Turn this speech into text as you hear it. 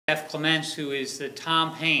F. Clements, who is the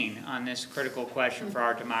Tom Paine on this critical question for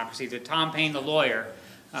our democracy, the Tom Paine, the lawyer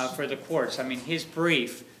for the courts. I mean, his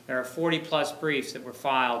brief, there are 40-plus briefs that were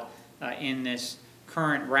filed in this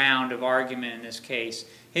current round of argument in this case.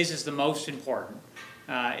 His is the most important.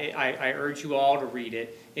 I urge you all to read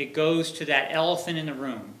it. It goes to that elephant in the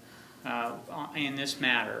room in this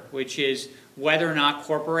matter, which is whether or not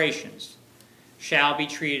corporations shall be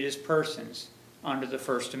treated as persons under the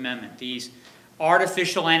First Amendment. These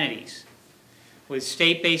artificial entities with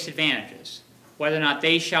state-based advantages, whether or not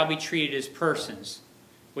they shall be treated as persons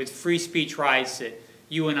with free speech rights that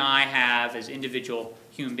you and I have as individual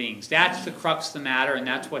human beings. That's the crux of the matter, and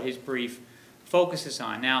that's what his brief focuses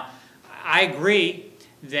on. Now, I agree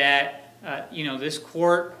that this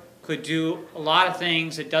court could do a lot of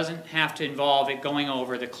things. It doesn't have to involve it going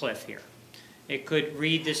over the cliff here. It could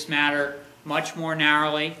read this matter much more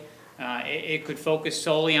narrowly. It could focus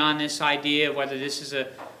solely on this idea of whether this is a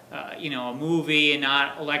movie and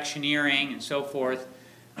not electioneering and so forth.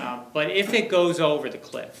 But if it goes over the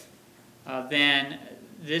cliff, then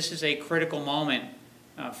this is a critical moment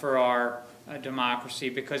for our democracy,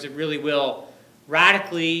 because it really will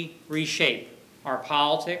radically reshape our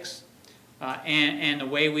politics and the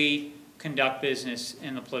way we conduct business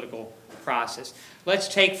in the political process. Let's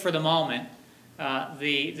take for the moment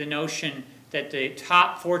the notion that the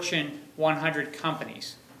top Fortune 100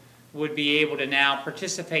 companies would be able to now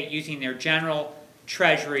participate using their general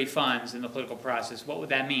treasury funds in the political process. What would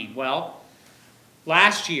that mean? Well,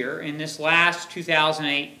 last year, in this last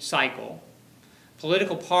 2008 cycle,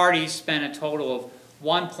 political parties spent a total of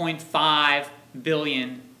 $1.5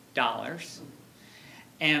 billion.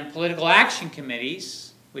 And political action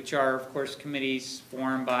committees, which are, of course, committees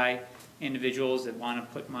formed by individuals that want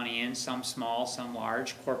to put money in, some small, some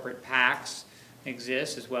large. Corporate PACs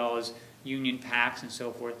exist, as well as union PACs and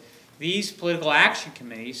so forth. These political action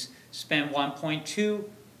committees spend $1.2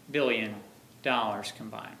 billion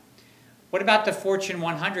combined. What about the Fortune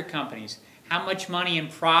 100 companies? How much money in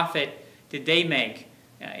profit did they make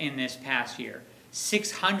in this past year?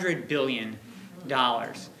 $600 billion.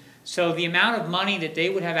 So the amount of money that they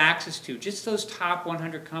would have access to, just those top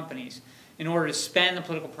 100 companies, in order to spend the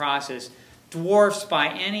political process, dwarfs by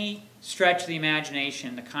any stretch of the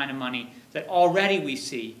imagination the kind of money that already we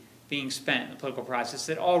see being spent in the political process,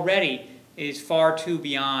 that already is far too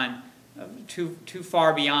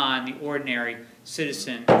far beyond the ordinary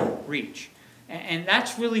citizen reach. And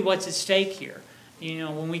that's really what's at stake here.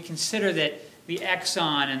 When we consider that the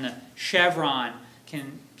Exxon and the Chevron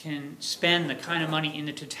can spend the kind of money in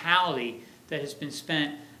the totality that has been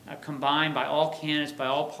spent combined by all candidates, by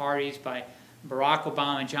all parties, by Barack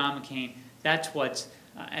Obama and John McCain, that's what's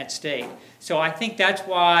at stake. So I think that's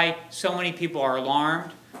why so many people are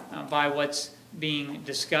alarmed by what's being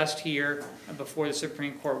discussed here before the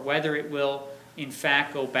Supreme Court, whether it will in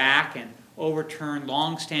fact go back and overturn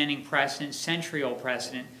long-standing precedent, century-old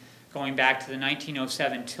precedent, going back to the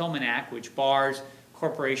 1907 Tillman Act, which bars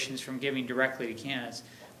corporations from giving directly to candidates,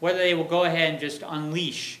 whether they will go ahead and just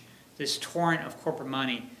unleash this torrent of corporate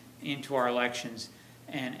money into our elections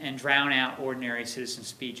and drown out ordinary citizen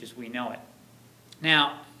speech as we know it.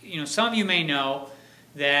 Now, some of you may know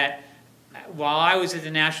that while I was at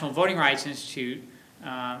the National Voting Rights Institute,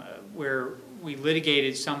 where we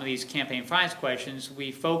litigated some of these campaign finance questions,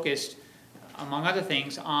 we focused, among other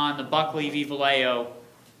things, on the Buckley v. Vallejo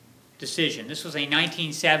decision. This was a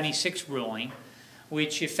 1976 ruling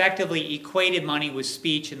which effectively equated money with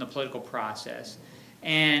speech in the political process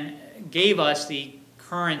and gave us the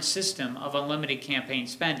current system of unlimited campaign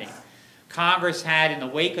spending. Congress had, in the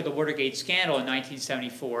wake of the Watergate scandal in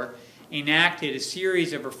 1974, enacted a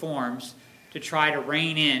series of reforms to try to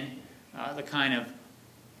rein in the kind of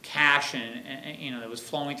cash that was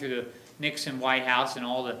flowing through the Nixon White House and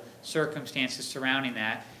all the circumstances surrounding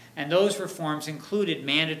that. And those reforms included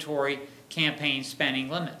mandatory campaign spending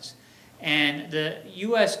limits. And the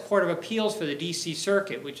U.S. Court of Appeals for the D.C.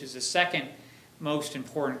 Circuit, which is the second most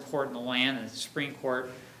important court in the land, and the Supreme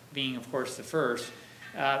Court being, of course, the first,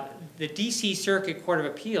 the D.C. Circuit Court of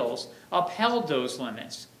Appeals upheld those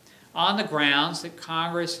limits on the grounds that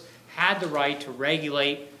Congress had the right to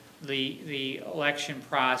regulate the election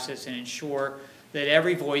process and ensure that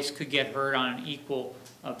every voice could get heard on an equal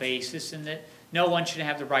basis, and that no one should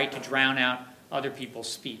have the right to drown out other people's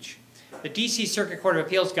speech. The D.C. Circuit Court of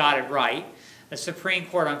Appeals got it right. The Supreme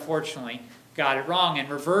Court, unfortunately, got it wrong and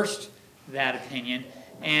reversed that opinion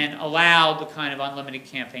and allowed the kind of unlimited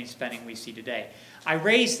campaign spending we see today. I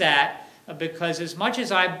raise that because as much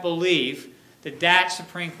as I believe that that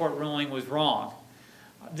Supreme Court ruling was wrong,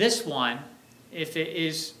 this one, if it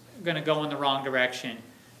is going to go in the wrong direction,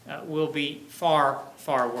 will be far,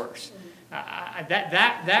 far worse.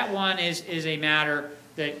 That one is a matter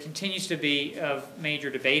that continues to be of major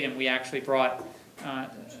debate, and we actually brought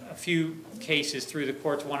a few cases through the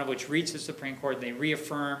courts, one of which reached the Supreme Court, and they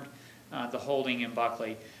reaffirmed the holding in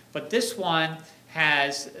Buckley. But this one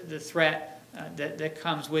has the threat that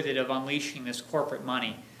comes with it of unleashing this corporate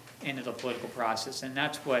money into the political process, and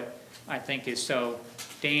that's what I think is so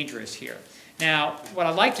dangerous here. Now, what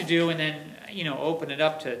I'd like to do, and then open it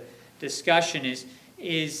up to discussion,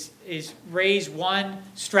 is raise one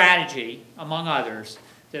strategy among others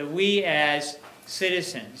that we as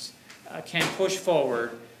citizens can push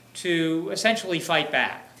forward to essentially fight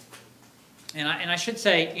back. And I should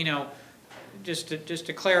say, just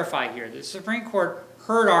to clarify here, the Supreme Court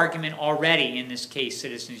heard argument already in this case,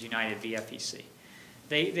 Citizens United v. FEC.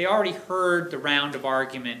 They already heard the round of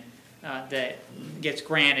argument that gets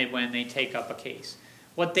granted when they take up a case.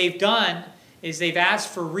 What they've done is they've asked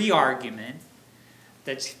for re-argument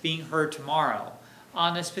that's being heard tomorrow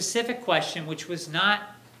on a specific question which was not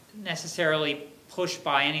necessarily pushed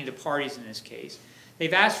by any of the parties in this case.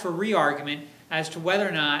 They've asked for re-argument as to whether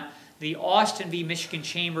or not the Austin v. Michigan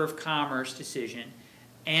Chamber of Commerce decision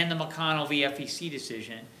and the McConnell v. FEC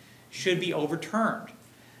decision should be overturned.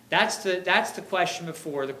 That's the question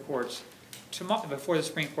before the courts tomorrow, before the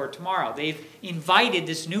Supreme Court tomorrow. They've invited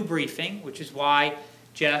this new briefing, which is why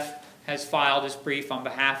Jeff has filed this brief on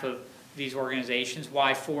behalf of these organizations,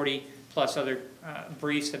 why 40 plus other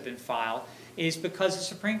briefs have been filed, is because the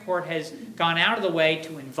Supreme Court has gone out of the way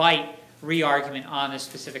to invite re-argument on this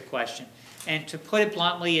specific question. And to put it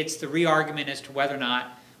bluntly, it's the re-argument as to whether or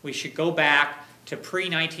not we should go back to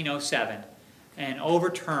pre-1907 and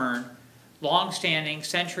overturn long-standing,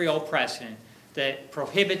 century-old precedent that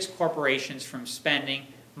prohibits corporations from spending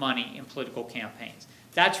money in political campaigns.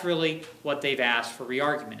 That's really what they've asked for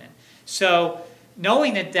re-argument in. So,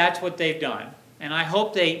 knowing that that's what they've done, and I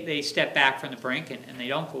hope they step back from the brink and they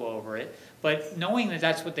don't go over it, but knowing that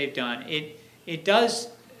that's what they've done, it does,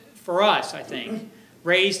 for us, I think,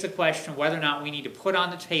 raise the question of whether or not we need to put on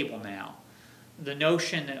the table now the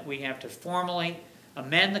notion that we have to formally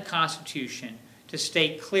amend the Constitution to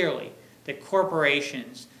state clearly that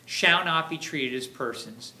corporations shall not be treated as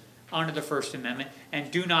persons under the First Amendment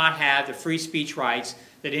and do not have the free speech rights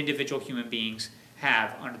that individual human beings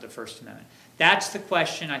have under the First Amendment. That's the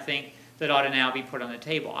question, I think, that ought to now be put on the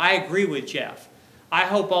table. I agree with Jeff. I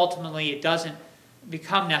hope ultimately it doesn't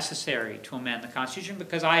become necessary to amend the Constitution,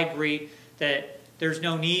 because I agree that there's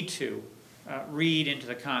no need to read into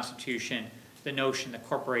the Constitution the notion that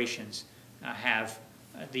corporations have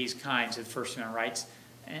these kinds of First Amendment rights.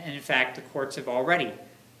 And in fact, the courts have already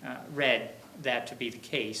read that to be the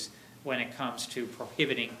case when it comes to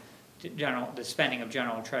prohibiting the spending of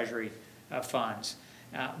general treasury funds.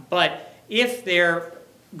 But if they're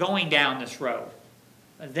going down this road,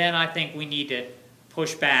 then I think we need to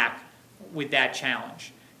push back with that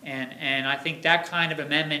challenge. And I think that kind of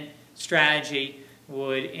amendment strategy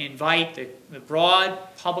would invite the broad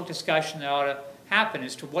public discussion that ought to happen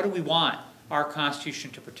as to what do we want our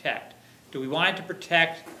Constitution to protect. Do we want it to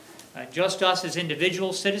protect just us as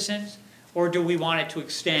individual citizens, or do we want it to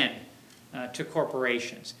extend to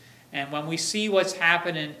corporations? And when we see what's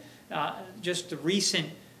happened in just the recent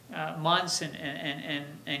months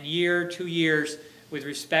and year, 2 years, with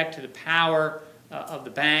respect to the power of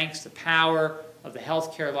the banks, the power of the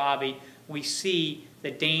healthcare lobby, we see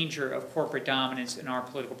the danger of corporate dominance in our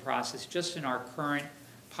political process, just in our current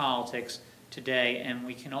politics today, and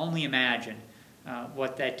we can only imagine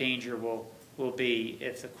what that danger will be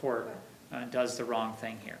if the court does the wrong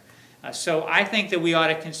thing here. So I think that we ought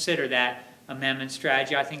to consider that amendment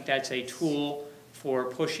strategy. I think that's a tool for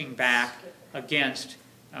pushing back against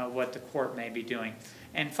what the court may be doing.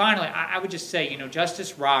 And finally, I would just say,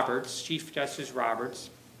 Justice Roberts, Chief Justice Roberts,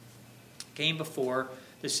 came before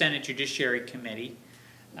the Senate Judiciary Committee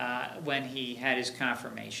when he had his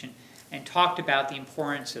confirmation and talked about the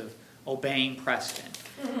importance of obeying precedent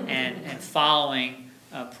and following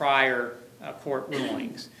prior court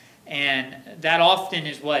rulings. And that often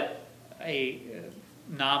is what a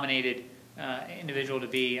nominated individual to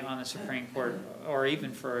be on the Supreme Court, or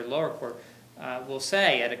even for a lower court, will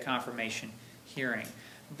say at a confirmation hearing.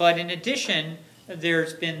 But in addition,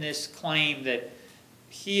 there's been this claim that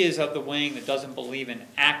he is of the wing that doesn't believe in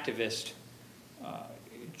activist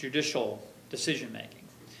judicial decision-making.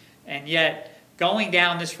 And yet, going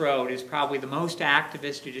down this road is probably the most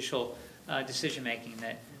activist judicial decision-making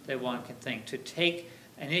that one can think. To take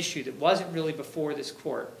an issue that wasn't really before this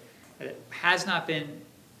court, that has not been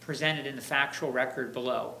presented in the factual record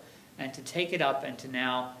below, and to take it up and to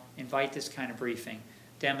now invite this kind of briefing,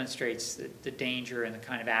 demonstrates the danger and the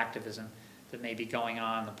kind of activism that may be going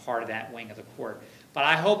on the part of that wing of the court. But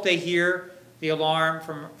I hope they hear the alarm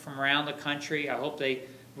from around the country. I hope they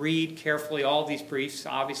read carefully all these briefs,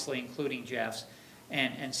 obviously including Jeff's,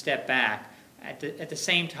 and step back. At the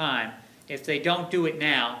same time, if they don't do it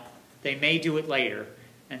now, they may do it later.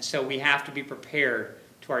 And so we have to be prepared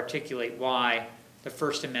to articulate why the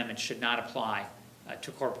First Amendment should not apply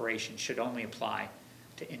to corporations, should only apply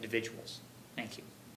to individuals. Thank you.